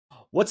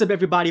What's up,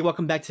 everybody?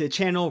 Welcome back to the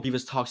channel,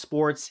 Revis Talk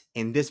Sports.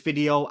 In this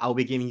video, I'll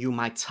be giving you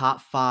my top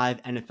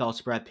 5 NFL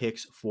spread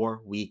picks for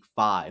Week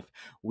 5.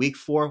 Week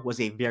 4 was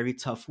a very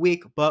tough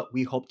week, but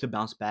we hope to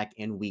bounce back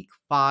in Week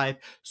 5.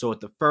 So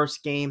the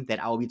first game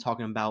that I will be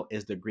talking about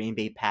is the Green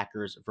Bay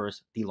Packers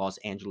versus the Los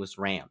Angeles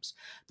Rams.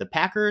 The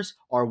Packers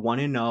are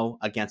 1-0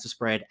 against the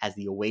spread as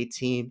the away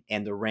team,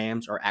 and the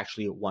Rams are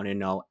actually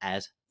 1-0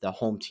 as the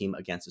home team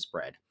against the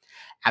spread.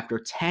 After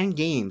 10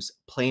 games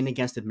playing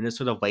against the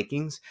Minnesota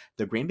Vikings,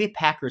 the Green Bay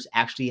Packers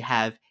actually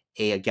have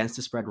a against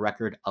the spread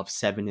record of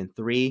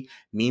 7-3.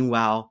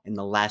 Meanwhile, in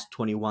the last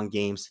 21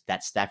 games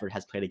that Stafford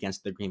has played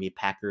against the Green Bay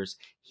Packers,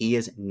 he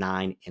is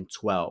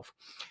 9-12.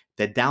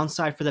 The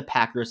downside for the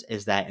Packers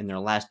is that in their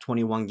last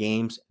 21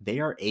 games, they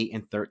are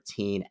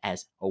 8-13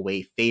 as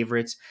away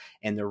favorites,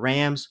 and the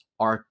Rams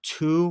are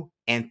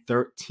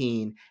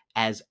 2-13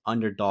 as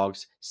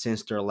underdogs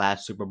since their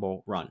last Super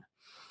Bowl run.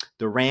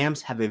 The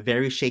Rams have a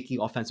very shaky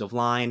offensive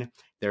line.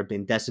 They've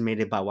been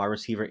decimated by wide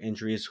receiver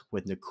injuries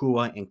with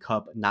Nakua and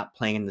Kupp not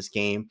playing in this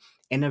game,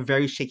 and a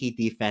very shaky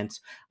defense.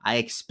 I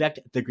expect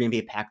the Green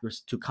Bay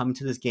Packers to come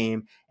to this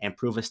game and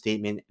prove a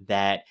statement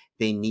that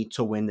they need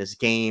to win this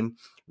game.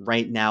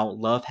 Right now,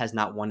 Love has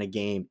not won a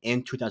game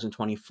in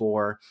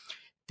 2024.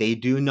 They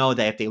do know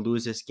that if they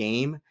lose this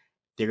game,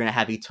 they're going to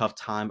have a tough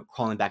time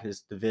crawling back to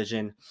this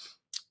division.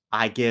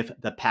 I give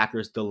the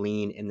Packers the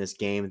lean in this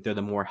game. They're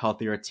the more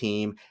healthier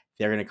team.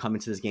 They're going to come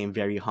into this game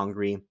very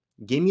hungry.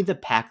 Give me the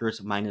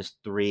Packers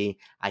 -3.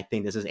 I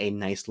think this is a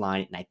nice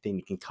line, and I think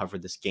we can cover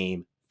this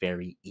game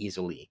very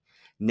easily.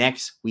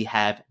 Next, we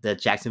have the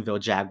Jacksonville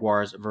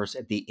Jaguars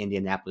versus the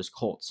Indianapolis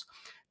Colts.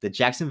 The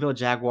Jacksonville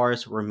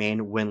Jaguars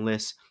remain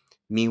winless.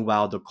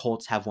 Meanwhile, the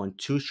Colts have won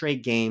 2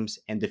 straight games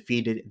and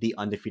defeated the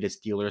undefeated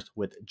Steelers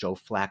with Joe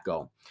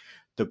Flacco.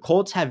 The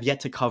Colts have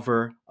yet to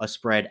cover a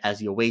spread as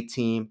the away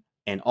team,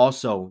 and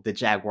also the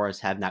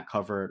Jaguars have not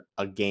covered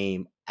a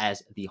game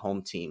as the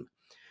home team.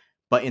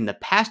 But in the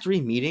past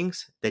 3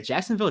 meetings, the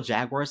Jacksonville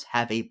Jaguars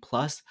have a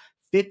plus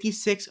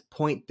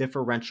 56-point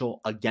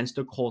differential against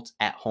the Colts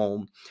at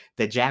home.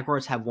 The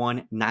Jaguars have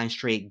won 9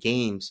 straight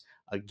games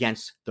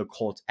against the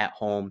Colts at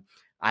home.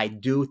 I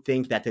do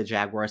think that the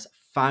Jaguars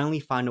finally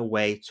find a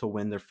way to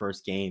win their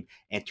first game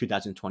in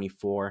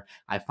 2024.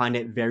 I find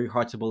it very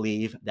hard to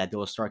believe that they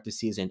will start the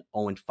season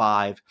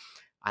 0-5.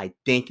 I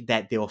think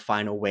that they will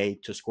find a way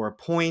to score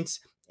points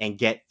and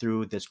get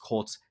through this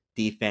Colts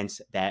defense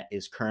that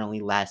is currently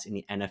last in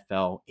the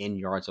NFL in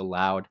yards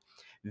allowed.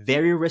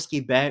 Very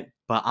risky bet,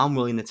 but I'm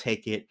willing to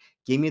take it.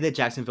 Give me the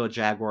Jacksonville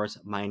Jaguars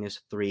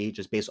 -3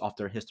 just based off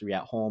their history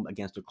at home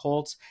against the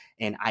Colts.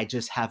 And I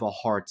just have a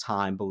hard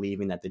time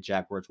believing that the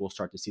Jaguars will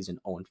start the season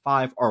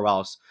 0-5, or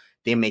else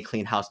they may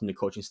clean house in the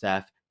coaching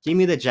staff. Give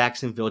me the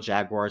Jacksonville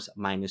Jaguars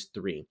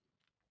 -3.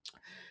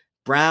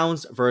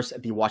 Browns versus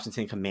the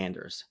Washington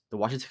Commanders. The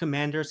Washington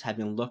Commanders have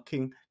been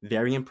looking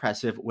very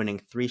impressive, winning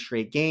 3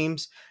 straight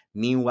games.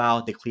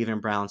 Meanwhile, the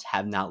Cleveland Browns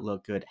have not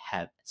looked good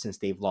since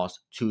they've lost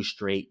 2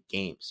 straight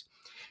games.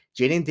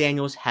 Jaden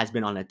Daniels has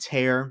been on a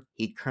tear.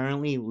 He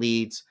currently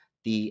leads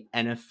the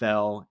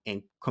NFL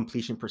in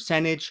completion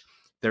percentage.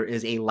 There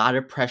is a lot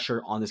of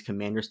pressure on this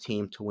Commanders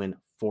team to win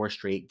 4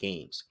 straight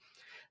games.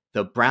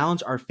 The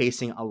Browns are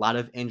facing a lot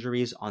of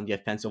injuries on the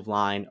offensive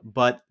line,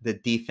 but the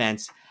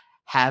defense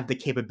have the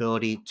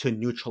capability to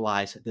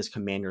neutralize this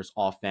Commanders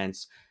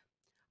offense.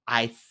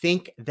 I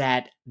think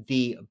that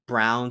the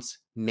Browns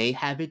may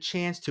have a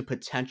chance to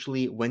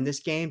potentially win this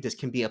game. This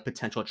can be a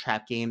potential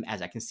trap game,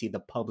 as I can see the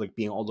public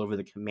being all over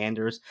the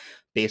Commanders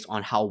based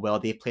on how well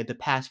they've played the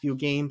past few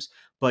games.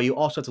 But you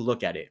also have to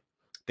look at it.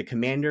 The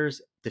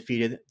Commanders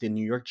defeated the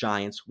New York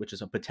Giants, which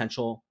is a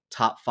potential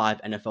top 5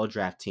 NFL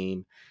draft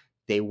team.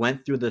 They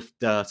went through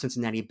the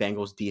Cincinnati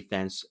Bengals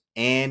defense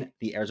and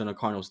the Arizona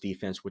Cardinals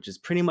defense, which is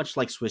pretty much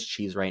like Swiss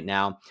cheese right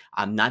now.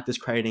 I'm not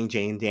discrediting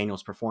Jane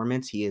Daniels'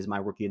 performance. He is my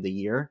rookie of the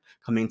year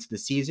coming into the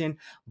season.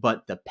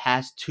 But the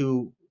past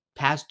two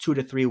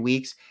to 3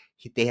 weeks,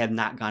 they have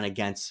not gone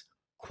against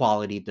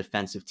quality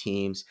defensive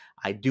teams.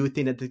 I do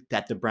think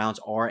that the Browns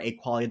are a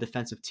quality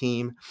defensive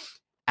team.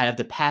 Out of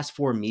the past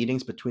 4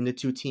 meetings between the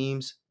two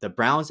teams, the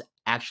Browns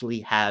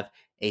actually have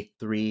a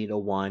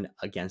 3-1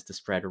 against the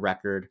spread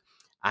record.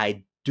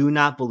 I do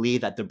not believe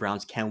that the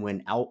Browns can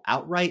win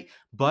outright,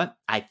 but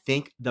I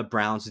think the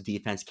Browns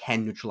defense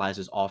can neutralize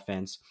this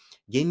offense.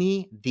 Give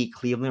me the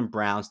Cleveland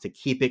Browns to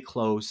keep it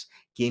close.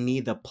 Give me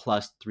the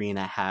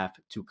 +3.5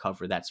 to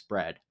cover that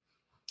spread.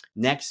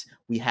 Next,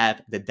 we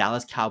have the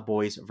Dallas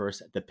Cowboys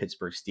versus the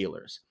Pittsburgh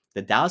Steelers.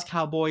 The Dallas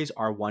Cowboys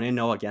are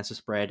 1-0 against the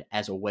spread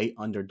as away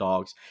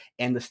underdogs,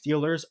 and the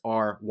Steelers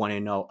are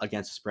 1-0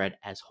 against the spread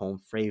as home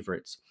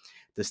favorites.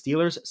 The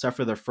Steelers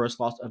suffer their first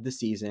loss of the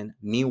season.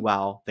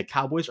 Meanwhile, the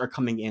Cowboys are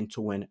coming in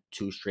to win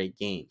 2 straight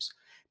games.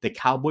 The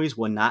Cowboys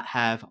will not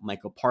have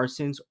Michael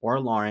Parsons or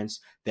Lawrence.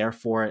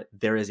 Therefore,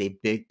 there is a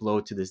big blow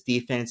to this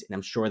defense, and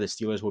I'm sure the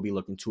Steelers will be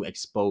looking to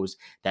expose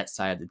that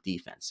side of the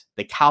defense.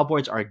 The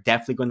Cowboys are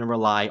definitely going to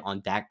rely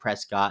on Dak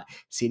Prescott,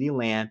 CeeDee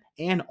Lamb,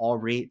 and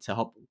Aubrey to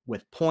help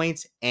with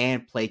points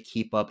and play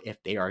keep up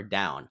if they are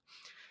down.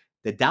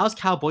 The Dallas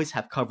Cowboys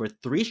have covered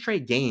 3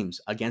 straight games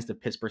against the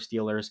Pittsburgh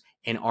Steelers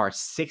and are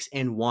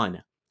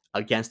 6-1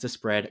 against the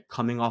spread,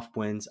 coming off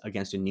wins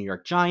against the New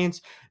York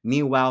Giants.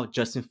 Meanwhile,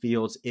 Justin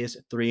Fields is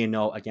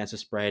 3-0 against the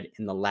spread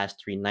in the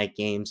last 3 night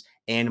games,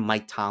 and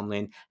Mike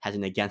Tomlin has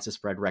an against the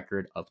spread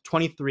record of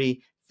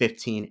 23,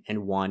 15,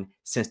 and 1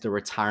 since the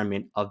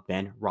retirement of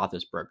Ben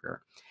Roethlisberger.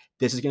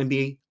 This is going to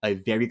be a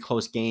very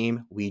close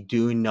game. We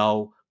do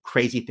know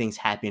crazy things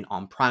happen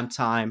on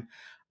primetime.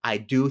 I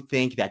do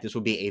think that this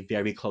will be a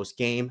very close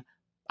game.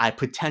 I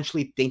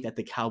potentially think that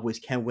the Cowboys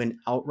can win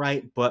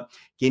outright, but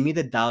give me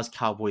the Dallas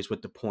Cowboys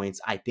with the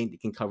points. I think they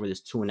can cover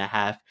this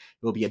 2.5. It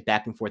will be a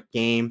back and forth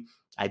game.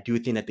 I do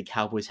think that the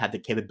Cowboys have the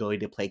capability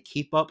to play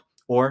keep up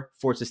or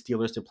force the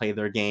Steelers to play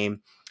their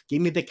game.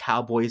 Give me the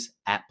Cowboys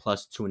at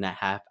plus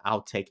 2.5.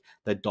 I'll take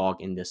the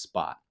dog in this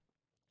spot.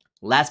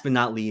 Last but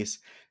not least,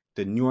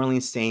 the New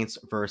Orleans Saints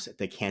versus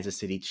the Kansas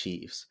City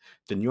Chiefs.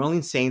 The New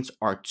Orleans Saints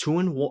are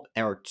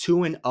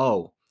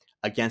 2-0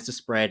 against the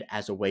spread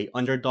as away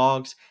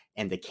underdogs,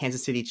 and the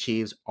Kansas City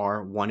Chiefs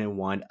are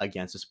 1-1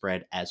 against the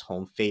spread as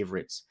home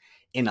favorites.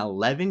 In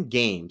 11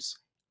 games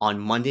on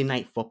Monday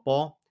Night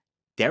Football,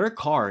 Derek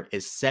Carr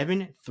is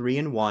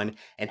 7-3-1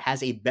 and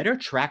has a better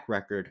track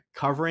record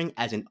covering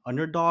as an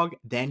underdog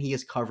than he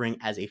is covering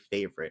as a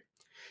favorite.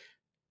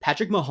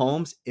 Patrick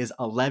Mahomes is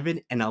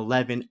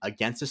 11-11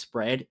 against the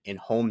spread in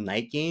home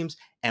night games,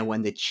 and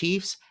when the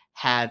Chiefs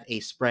have a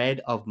spread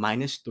of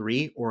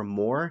 -3 or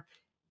more,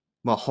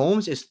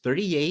 Mahomes is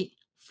 38,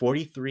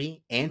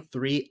 43, and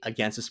 3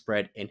 against the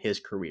spread in his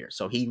career.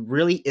 So he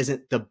really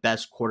isn't the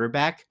best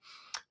quarterback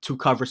to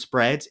cover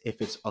spreads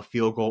if it's a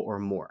field goal or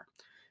more.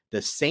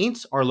 The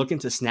Saints are looking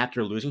to snap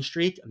their losing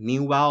streak.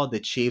 Meanwhile, the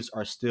Chiefs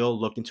are still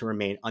looking to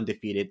remain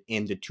undefeated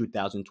in the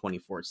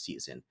 2024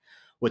 season.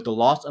 With the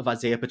loss of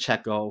Isaiah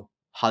Pacheco,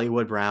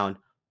 Hollywood Brown,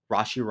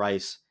 Rashee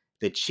Rice,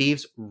 the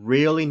Chiefs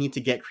really need to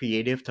get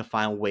creative to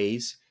find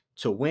ways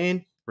to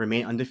win,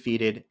 remain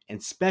undefeated, and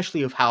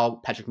especially with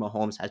how Patrick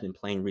Mahomes has been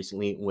playing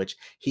recently, which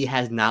he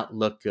has not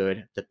looked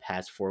good the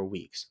past 4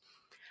 weeks.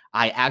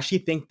 I actually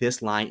think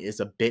this line is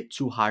a bit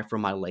too high for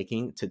my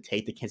liking to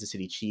take the Kansas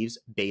City Chiefs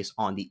based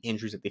on the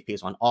injuries that they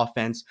face on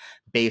offense,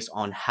 based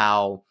on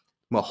how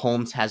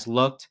Mahomes has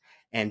looked,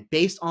 and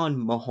based on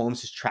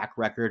Mahomes' track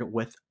record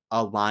with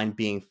a line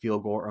being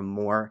field goal or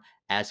more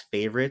as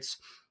favorites.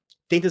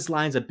 Think this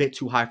line's a bit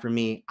too high for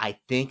me. I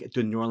think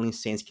the New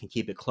Orleans Saints can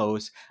keep it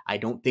close. I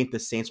don't think the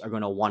Saints are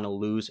going to want to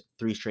lose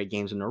 3 straight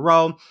games in a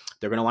row.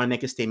 They're going to want to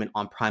make a statement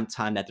on prime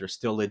time that they're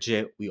still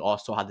legit. We all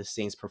saw how the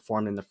Saints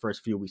performed in the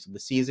first few weeks of the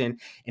season,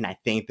 and I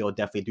think they'll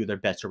definitely do their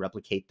best to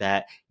replicate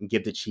that and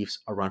give the Chiefs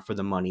a run for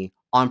the money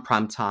on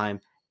prime time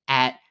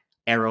at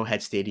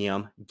Arrowhead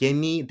Stadium. Give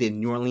me the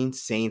New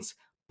Orleans Saints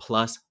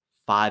plus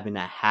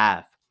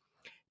 5.5.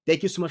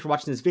 Thank you so much for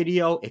watching this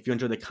video. If you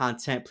enjoyed the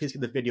content, please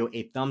give the video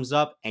a thumbs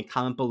up and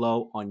comment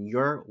below on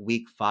your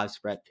Week 5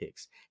 spread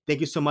picks. Thank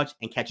you so much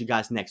and catch you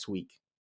guys next week.